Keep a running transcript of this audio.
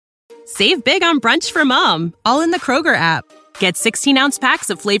Save big on brunch for mom, all in the Kroger app. Get 16-ounce packs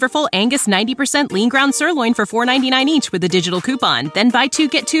of flavorful Angus 90% lean ground sirloin for $4.99 each with a digital coupon. Then buy 2,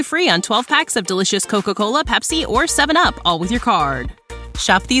 get 2 free on 12 packs of delicious Coca-Cola, Pepsi, or 7-Up, all with your card.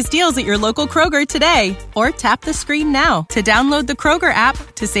 Shop these deals at your local Kroger today, or tap the screen now to download the Kroger app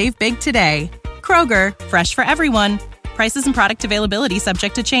to save big today. Kroger, fresh for everyone. Prices and product availability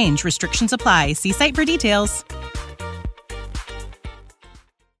subject to change. Restrictions apply. See site for details.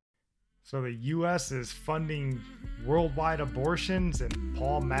 So the U.S. is funding worldwide abortions, and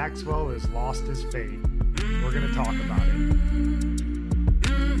Paul Maxwell has lost his faith. We're going to talk about it.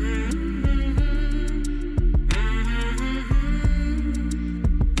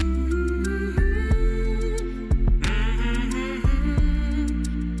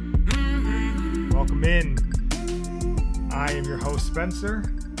 Welcome in. I am your host, Spencer.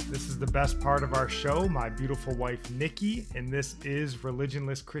 This is the best part of our show, my beautiful wife, Nikki, and this is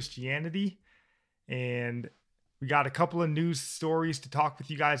Religionless Christianity. And we got a couple of news stories to talk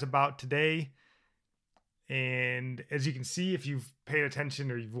with you guys about today. And as you can see, if you've paid attention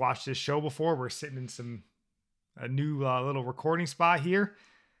or you've watched this show before, we're sitting in a new little recording spot here.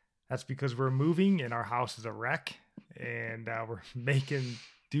 That's because we're moving and our house is a wreck, and we're making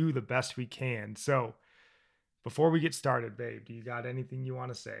do the best we can. So before we get started, babe, do you got anything you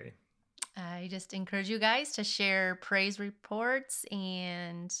want to say? I just encourage you guys to share praise reports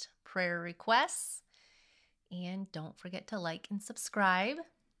and prayer requests. And don't forget to like and subscribe.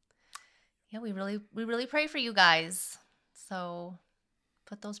 Yeah, we really pray for you guys. So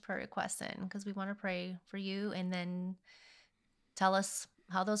put those prayer requests in because we want to pray for you, and then tell us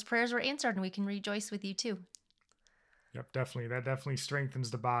how those prayers were answered, and we can rejoice with you too. Yep, definitely. That definitely strengthens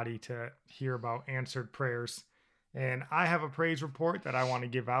the body to hear about answered prayers. And I have a praise report that I want to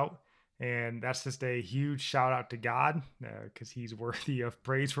give out. And that's just a huge shout out to God because he's worthy of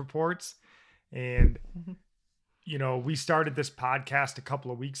praise reports. And, you know, we started this podcast a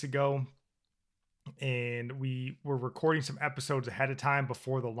couple of weeks ago, and we were recording some episodes ahead of time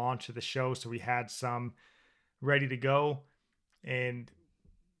before the launch of the show. So we had some ready to go. And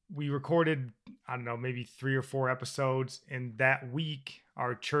we recorded, I don't know, maybe 3 or 4 episodes. And that week,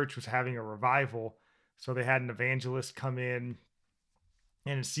 our church was having a revival. So they had an evangelist come in,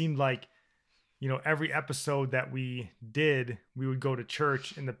 and it seemed like, you know, every episode that we did, we would go to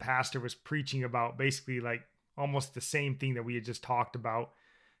church and the pastor was preaching about basically like almost the same thing that we had just talked about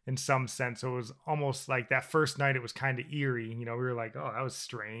in some sense. So it was almost like that first night, it was kind of eerie. You know, we were like, oh, that was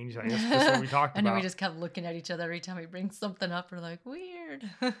strange. I guess that's what we talked about. And then we just kept looking at each other every time he brings something up. We're like, weird.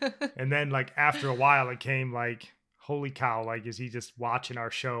 And then like after a while, it came like, holy cow, like, is he just watching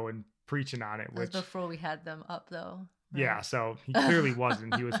our show and preaching on it? That was before we had them up though. Right? Yeah, so he clearly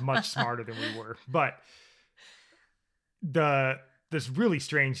wasn't. He was much smarter than we were. But this really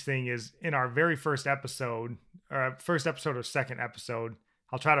strange thing is in our very first episode or second episode,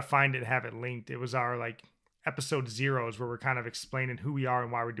 I'll try to find it and have it linked. It was our like episode 0s where we're kind of explaining who we are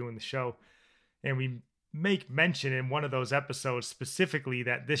and why we're doing the show. And we make mention in one of those episodes specifically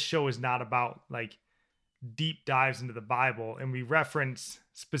that this show is not about like deep dives into the Bible. And we reference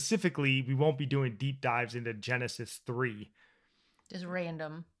specifically, we won't be doing deep dives into Genesis 3. Just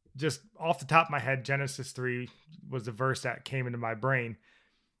random. Just off the top of my head, Genesis 3 was the verse that came into my brain.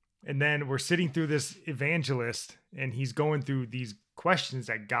 And then we're sitting through this evangelist, and he's going through these questions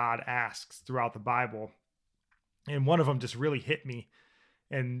that God asks throughout the Bible. And one of them just really hit me.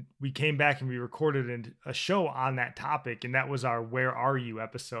 And we came back and we recorded a show on that topic. And that was our Where Are You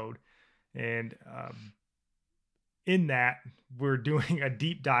episode. And in that, we're doing a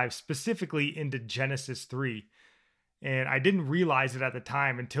deep dive specifically into Genesis 3. And I didn't realize it at the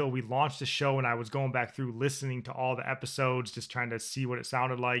time until we launched the show and I was going back through listening to all the episodes, just trying to see what it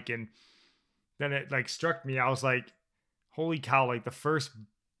sounded like. And then it like struck me. I was like, holy cow, like the first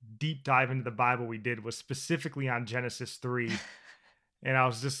deep dive into the Bible we did was specifically on Genesis 3. And I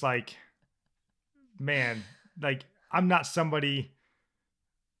was just like, man, like I'm not somebody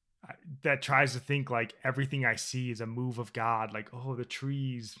that tries to think like everything I see is a move of God. Like, oh, the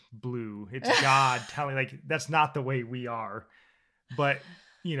tree's blue. It's God telling, like, that's not the way we are. But,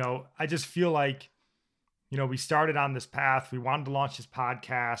 you know, I just feel like, you know, we started on this path. We wanted to launch this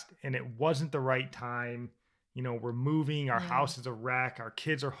podcast and it wasn't the right time. You know, we're moving, our house is a wreck. Our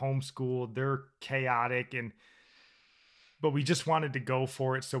kids are homeschooled. They're chaotic. But we just wanted to go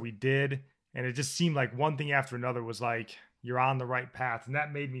for it. So we did. And it just seemed like one thing after another was like, you're on the right path. And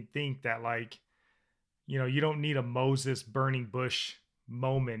that made me think that like, you know, you don't need a Moses burning bush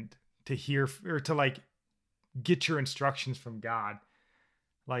moment to hear or to like get your instructions from God.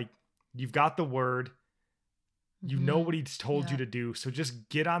 Like you've got the word, You know what he's told you Yeah. to do. So just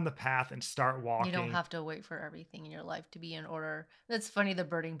get on the path and start walking. You don't have to wait for everything in your life to be in order. That's funny, the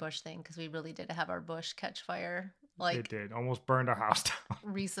burning bush thing, because we really did have our bush catch fire It like did. Almost burned our house down.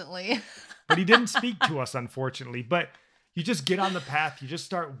 recently. But he didn't speak to us, unfortunately. But you just get on the path. You just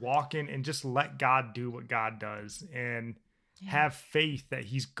start walking and just let God do what God does. And have faith that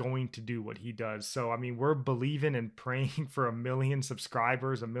he's going to do what he does. So, I mean, we're believing and praying for 1 million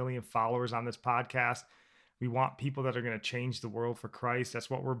subscribers, 1 million followers on this podcast. We want people that are going to change the world for Christ. That's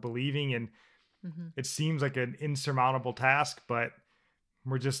what we're believing. And it seems like an insurmountable task, but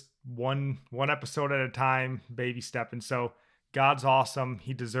we're just one episode at a time, baby stepping. So God's awesome.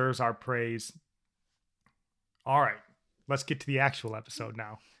 He deserves our praise. All right, let's get to the actual episode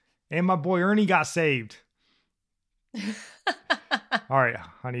now. And my boy Ernie got saved. All right,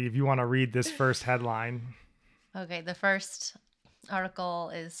 honey, if you want to read this first headline. Okay, the first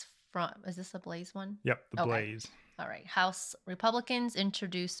article is this the Blaze one? Yep, the Blaze. All right. House Republicans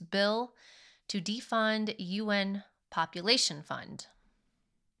introduce bill to defund UN population fund.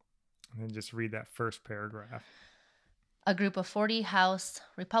 And then just read that first paragraph. A group of 40 House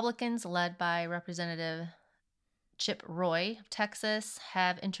Republicans led by Representative Chip Roy of Texas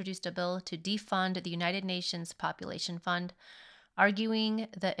have introduced a bill to defund the United Nations Population Fund, arguing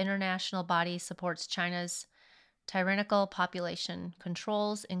the international body supports China's tyrannical population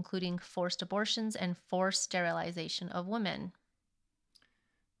controls, including forced abortions and forced sterilization of women.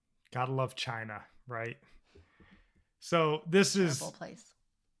 Gotta love China, right? So this is place.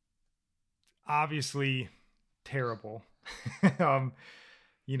 Obviously terrible.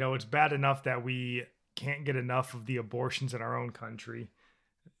 You know, it's bad enough that we can't get enough of the abortions in our own country,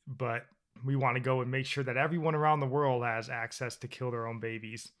 but we want to go and make sure that everyone around the world has access to kill their own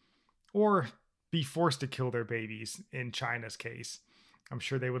babies or be forced to kill their babies in China's case. I'm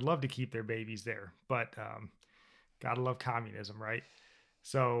sure they would love to keep their babies there, but gotta love communism, right?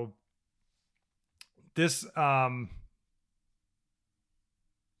 So this was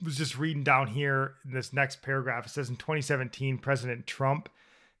just reading down here in this next paragraph. It says in 2017, President Trump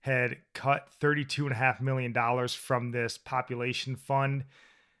had cut $32.5 million from this population fund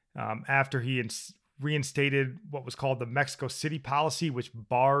after he reinstated what was called the Mexico City policy, which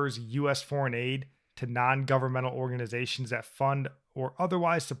bars U.S. foreign aid to non-governmental organizations that fund or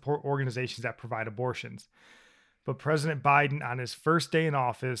otherwise support organizations that provide abortions. But President Biden, on his first day in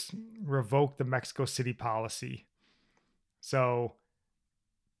office, revoked the Mexico City policy. So,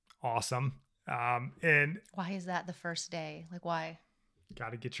 awesome. And why is that the first day? Like, why?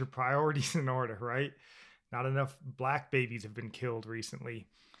 Got to get your priorities in order, right? Not enough black babies have been killed recently.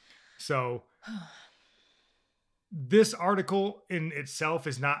 So this article in itself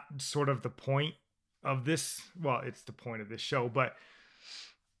is not sort of the point of this. Well, it's the point of this show, but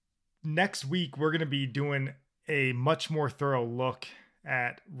next week we're going to be doing a much more thorough look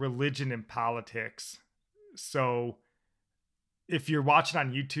at religion and politics. So if you're watching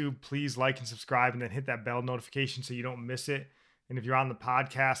on YouTube, please like and subscribe and then hit that bell notification so you don't miss it. And if you're on the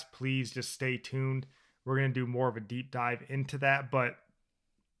podcast, please just stay tuned. We're going to do more of a deep dive into that. But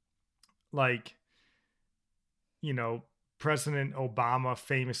like, you know, President Obama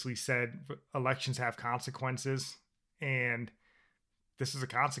famously said elections have consequences. And this is a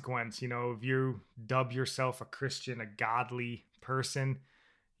consequence. You know, if you dub yourself a Christian, a godly person,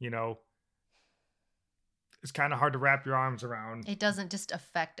 you know, it's kind of hard to wrap your arms around. It doesn't just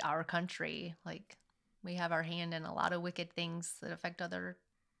affect our country. Like, we have our hand in a lot of wicked things that affect other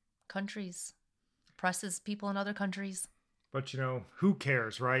countries, oppresses people in other countries. But, you know, who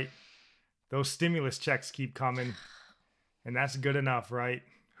cares, right? Those stimulus checks keep coming, and that's good enough, right?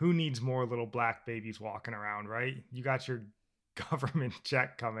 Who needs more little black babies walking around, right? You got your government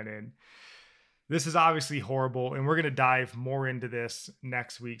check coming in. This is obviously horrible, and we're going to dive more into this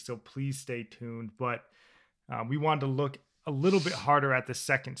next week, so please stay tuned. But we wanted to look a little bit harder at the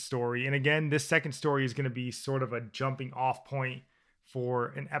second story. And again, this second story is going to be sort of a jumping off point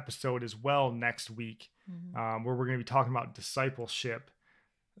for an episode as well next week, where we're going to be talking about discipleship.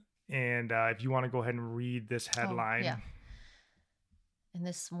 And if you want to go ahead and read this headline. Yeah. And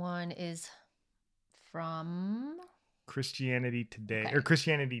this one is from Christianity Today, Okay. or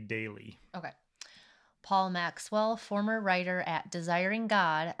Christianity Daily. Okay. Paul Maxwell, former writer at Desiring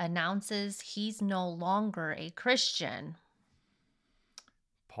God, announces he's no longer a Christian.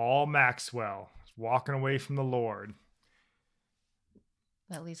 Paul Maxwell is walking away from the Lord.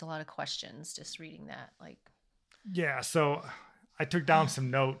 That leaves a lot of questions just reading that. Like, Yeah, so I took down some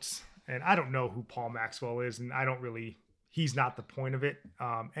notes, and I don't know who Paul Maxwell is, and he's not the point of it.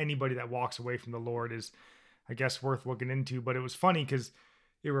 Anybody that walks away from the Lord is, I guess, worth looking into. But it was funny because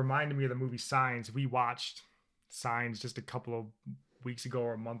it reminded me of the movie Signs. We watched Signs just a couple of weeks ago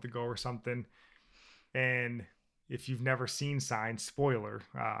or a month ago or something. And if you've never seen Signs, spoiler,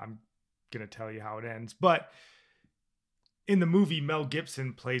 I'm going to tell you how it ends. But in the movie, Mel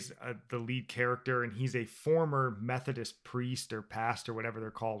Gibson plays the lead character, and he's a former Methodist priest or pastor, whatever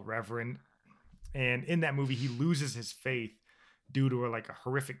they're called, reverend. And in that movie, he loses his faith due to a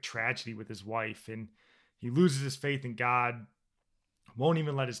horrific tragedy with his wife. And he loses his faith in God, won't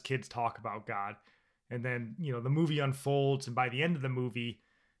even let his kids talk about God. And then, the movie unfolds. And by the end of the movie,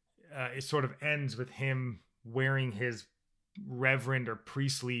 it sort of ends with him wearing his reverend or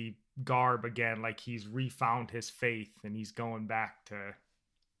priestly garb again, like he's refound his faith and he's going back to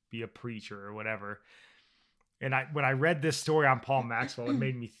be a preacher or whatever. And when I read this story on Paul Maxwell, it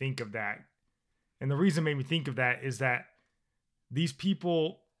made me think of that. And the reason it made me think of that is that these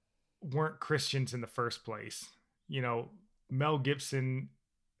people weren't Christians in the first place. Mel Gibson,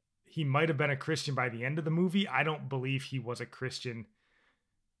 he might have been a Christian by the end of the movie. I don't believe he was a Christian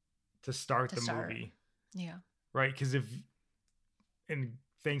to start the movie. Yeah. Right? Because and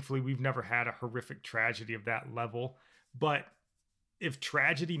thankfully we've never had a horrific tragedy of that level. But if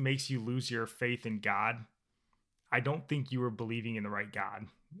tragedy makes you lose your faith in God, I don't think you were believing in the right God.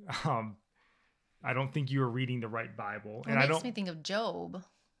 I don't think you were reading the right Bible. It makes me think of Job,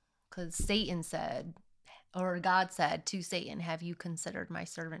 because Satan said, or God said to Satan, "Have you considered my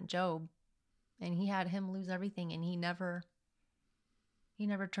servant Job?" And he had him lose everything, and he never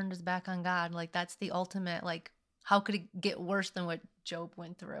turned his back on God. That's the ultimate, how could it get worse than what Job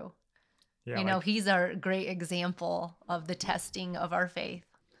went through? Yeah, he's our great example of the testing of our faith.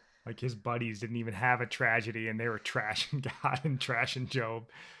 His buddies didn't even have a tragedy, and they were trashing God and trashing Job.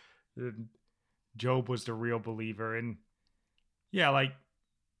 And Job was the real believer. And yeah,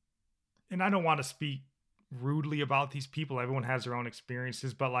 and I don't want to speak rudely about these people. Everyone has their own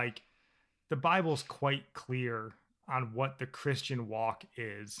experiences, but the Bible's quite clear on what the Christian walk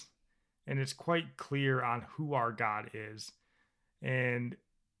is. And it's quite clear on who our God is. And,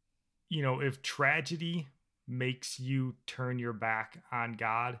 if tragedy makes you turn your back on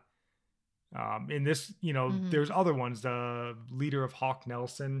God, in this, there's other ones. The leader of Hawk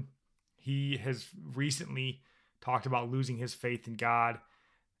Nelson, he has recently talked about losing his faith in God.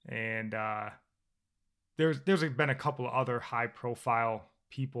 And there's been a couple of other high profile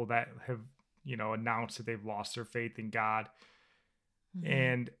people that have, announced that they've lost their faith in God. Mm-hmm.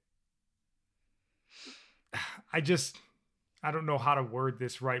 And I don't know how to word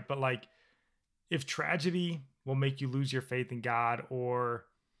this right, but if tragedy will make you lose your faith in God or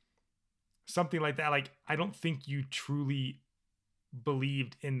something like that, I don't think you truly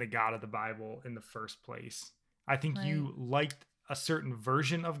believed in the God of the Bible in the first place. I think you liked a certain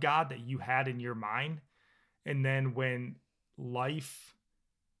version of God that you had in your mind. And then when life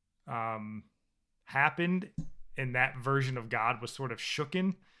happened and that version of God was sort of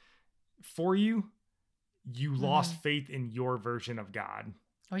shooken for you, you lost faith in your version of God.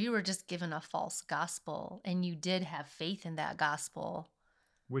 Or you were just given a false gospel and you did have faith in that gospel.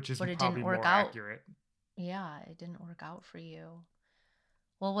 Which is probably more accurate. Yeah, it didn't work out for you.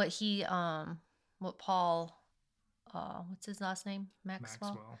 Well, what Paul, what's his last name?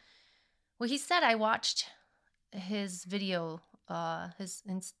 Maxwell. Well, he said, I watched his video, his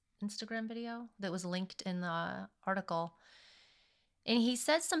Instagram video that was linked in the article. And he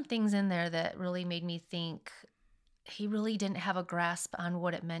said some things in there that really made me think he really didn't have a grasp on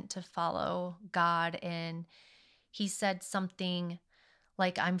what it meant to follow God. And he said something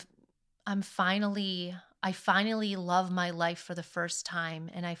like, I finally love my life for the first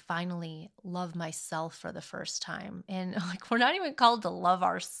time. And I finally love myself for the first time. And we're not even called to love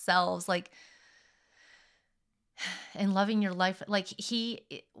ourselves. And loving your life. He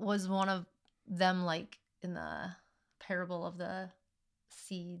was one of them, in the parable of the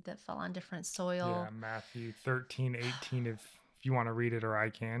seed that fell on different soil. Yeah, Matthew 13:18, if you want to read it, or I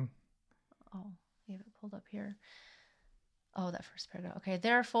can. Oh, you have it pulled up here. Oh, that first paragraph. Okay.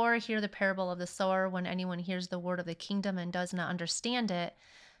 Therefore, hear the parable of the sower. When anyone hears the word of the kingdom and does not understand it,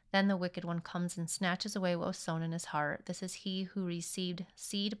 then the wicked one comes and snatches away what was sown in his heart. This is he who received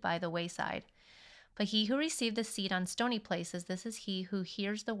seed by the wayside. But he who received the seed on stony places, this is he who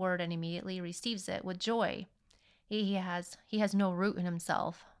hears the word and immediately receives it with joy. He has no root in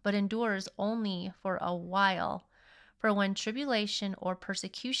himself, but endures only for a while. For when tribulation or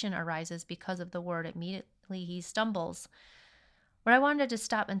persecution arises because of the word, immediately he stumbles. Where I wanted to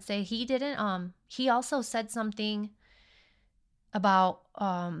stop and say, he didn't, he also said something about,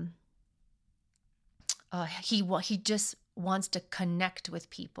 he just wants to connect with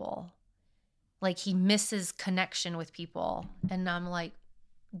people. He misses connection with people. And I'm like,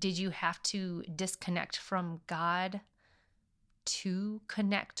 did you have to disconnect from God to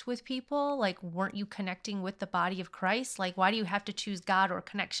connect with people? Like, weren't you connecting with the body of Christ? Like, why do you have to choose God or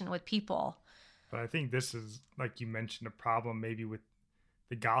connection with people? But I think this is, like you mentioned, a problem maybe with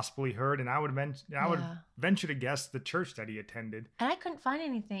the gospel he heard, and I would Yeah. venture to guess the church that he attended. And I couldn't find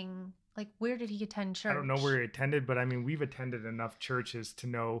anything. Like, where did he attend church? I don't know where he attended, but I mean, we've attended enough churches to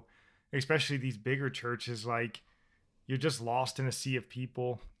know, especially these bigger churches, like you're just lost in a sea of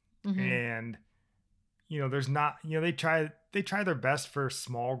people. And there's not, they try their best for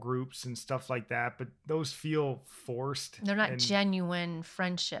small groups and stuff like that, but those feel forced. They're not genuine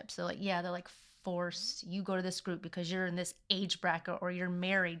friendships. They're like forced. You go to this group because you're in this age bracket, or you're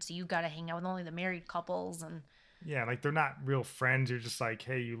married, so you got to hang out with only the married couples. And yeah, like they're not real friends. You're just like,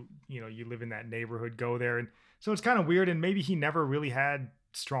 hey, you live in that neighborhood, go there. And so it's kind of weird. And maybe he never really had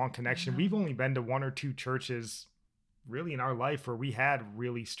strong connection. We've only been to one or two churches really in our life where we had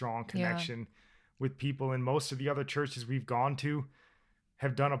really strong connection with people. And most of the other churches we've gone to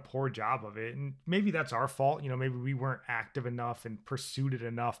have done a poor job of it. And maybe that's our fault. Maybe we weren't active enough and pursued it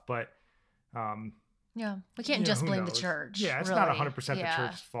enough, but we can't just blame the church. Yeah, it's really. not 100% the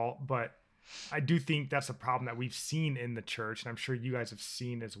church's fault, but I do think that's a problem that we've seen in the church, and I'm sure you guys have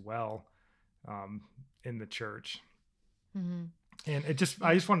seen as well in the church. And I just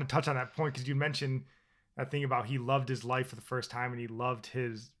wanted to touch on that point because you mentioned that thing about he loved his life for the first time and he loved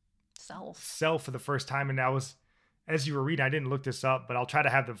his self for the first time. And that was, as you were reading, I didn't look this up, but I'll try to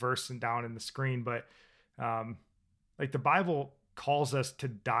have the verse down in the screen. But like the Bible calls us to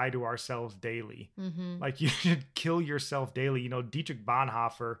die to ourselves daily. Like you should kill yourself daily. Dietrich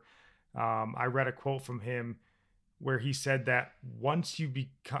Bonhoeffer, I read a quote from him where he said that once you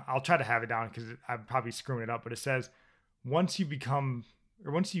become, I'll try to have it down because I'm probably screwing it up, but it says, once you've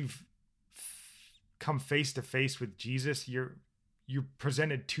come face to face with Jesus, you're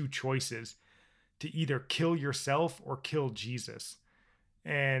presented two choices: to either kill yourself or kill Jesus.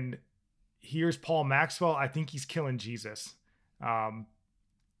 And here's Paul Maxwell. I think he's killing Jesus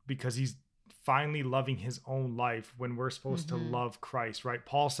because he's finally loving his own life when we're supposed to love Christ, right?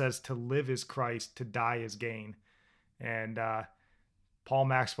 Paul says to live is Christ, to die is gain. And Paul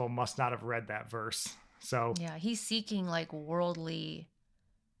Maxwell must not have read that verse. So yeah, he's seeking like worldly,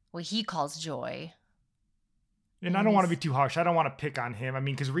 what he calls joy. And I don't want to be too harsh. I don't want to pick on him. I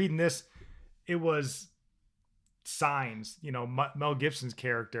mean, because reading this, it was signs, Mel Gibson's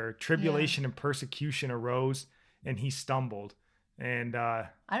character, tribulation and persecution arose and he stumbled. And I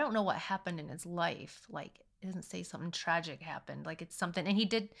don't know what happened in his life. Like, it doesn't say something tragic happened. Like, it's something. And he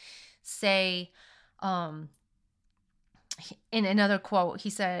did say, in another quote,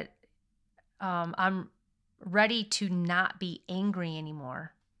 he said, I'm ready to not be angry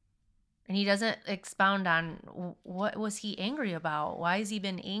anymore. And he doesn't expound on what was he angry about? Why has he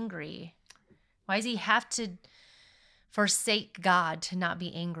been angry? Why does he have to forsake God to not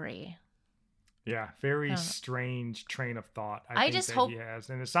be angry? Yeah, very strange train of thought. I just hope he has,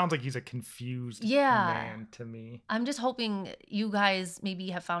 and it sounds like he's a confused man to me. I'm just hoping you guys maybe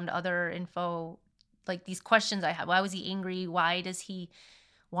have found other info, like these questions I have. Why was he angry? Why does he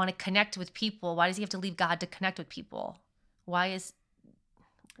want to connect with people? Why does he have to leave God to connect with people? Why does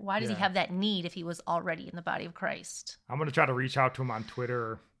he have that need if he was already in the body of Christ? I'm going to try to reach out to him on Twitter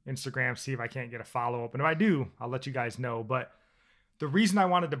or Instagram, see if I can't get a follow-up. And if I do, I'll let you guys know. But the reason I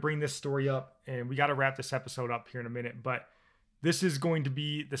wanted to bring this story up, and we got to wrap this episode up here in a minute, but this is going to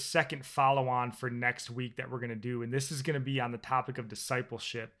be the second follow-on for next week that we're going to do. And this is going to be on the topic of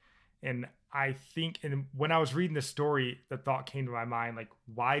discipleship. And I think, and when I was reading this story, the thought came to my mind, like,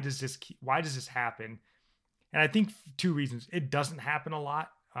 why does this happen? And I think two reasons. It doesn't happen a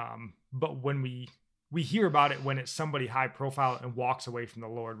lot. But when we hear about it, when it's somebody high profile and walks away from the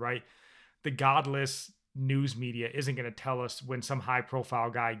Lord, right? The godless news media isn't going to tell us when some high profile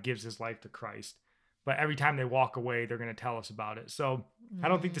guy gives his life to Christ, but every time they walk away, they're going to tell us about it. So I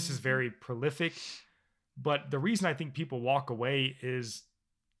don't think this is very prolific, but the reason I think people walk away is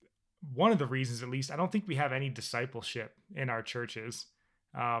one of the reasons, at least. I don't think we have any discipleship in our churches.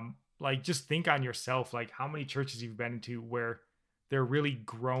 Like, just think on yourself, like how many churches you've been into where they're really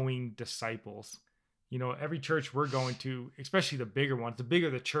growing disciples. Every church we're going to, especially the bigger ones, the bigger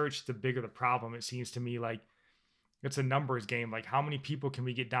the church, the bigger the problem. It seems to me like it's a numbers game. Like, how many people can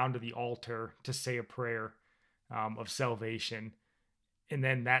we get down to the altar to say a prayer of salvation? And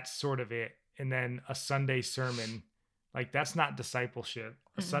then that's sort of it. And then a Sunday sermon, like, that's not discipleship.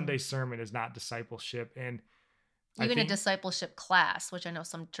 A Sunday sermon is not discipleship. And even a discipleship class, which I know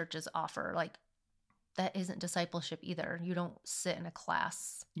some churches offer, like, that isn't discipleship either. You don't sit in a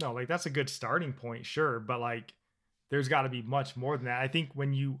class. No, like, that's a good starting point, sure. But like, there's got to be much more than that. I think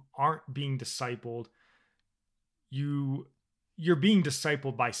when you aren't being discipled, you're being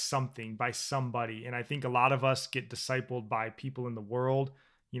discipled by something, by somebody. And I think a lot of us get discipled by people in the world.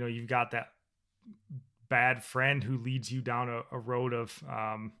 You know, you've got that bad friend who leads you down a road of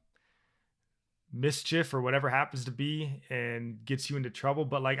mischief or whatever happens to be and gets you into trouble.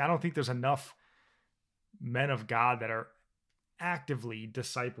 But like, I don't think there's enough men of God that are actively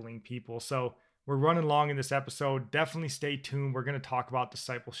discipling people. So we're running long in this episode. Definitely stay tuned. We're going to talk about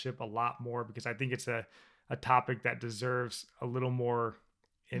discipleship a lot more because I think it's a topic that deserves a little more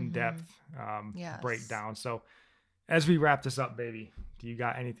in-depth breakdown. So as we wrap this up, baby, do you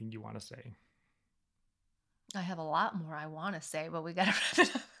got anything you want to say? I have a lot more I want to say, but we got to wrap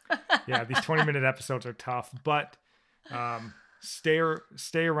it up. Yeah, these 20-minute episodes are tough, but stay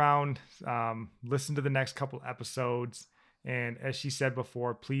around, listen to the next couple episodes. And as she said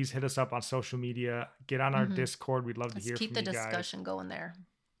before, please hit us up on social media, get on our Discord. We'd love to hear from you guys. Keep the discussion going there.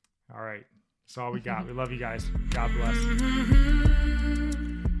 All right. That's all we got. We love you guys. God bless.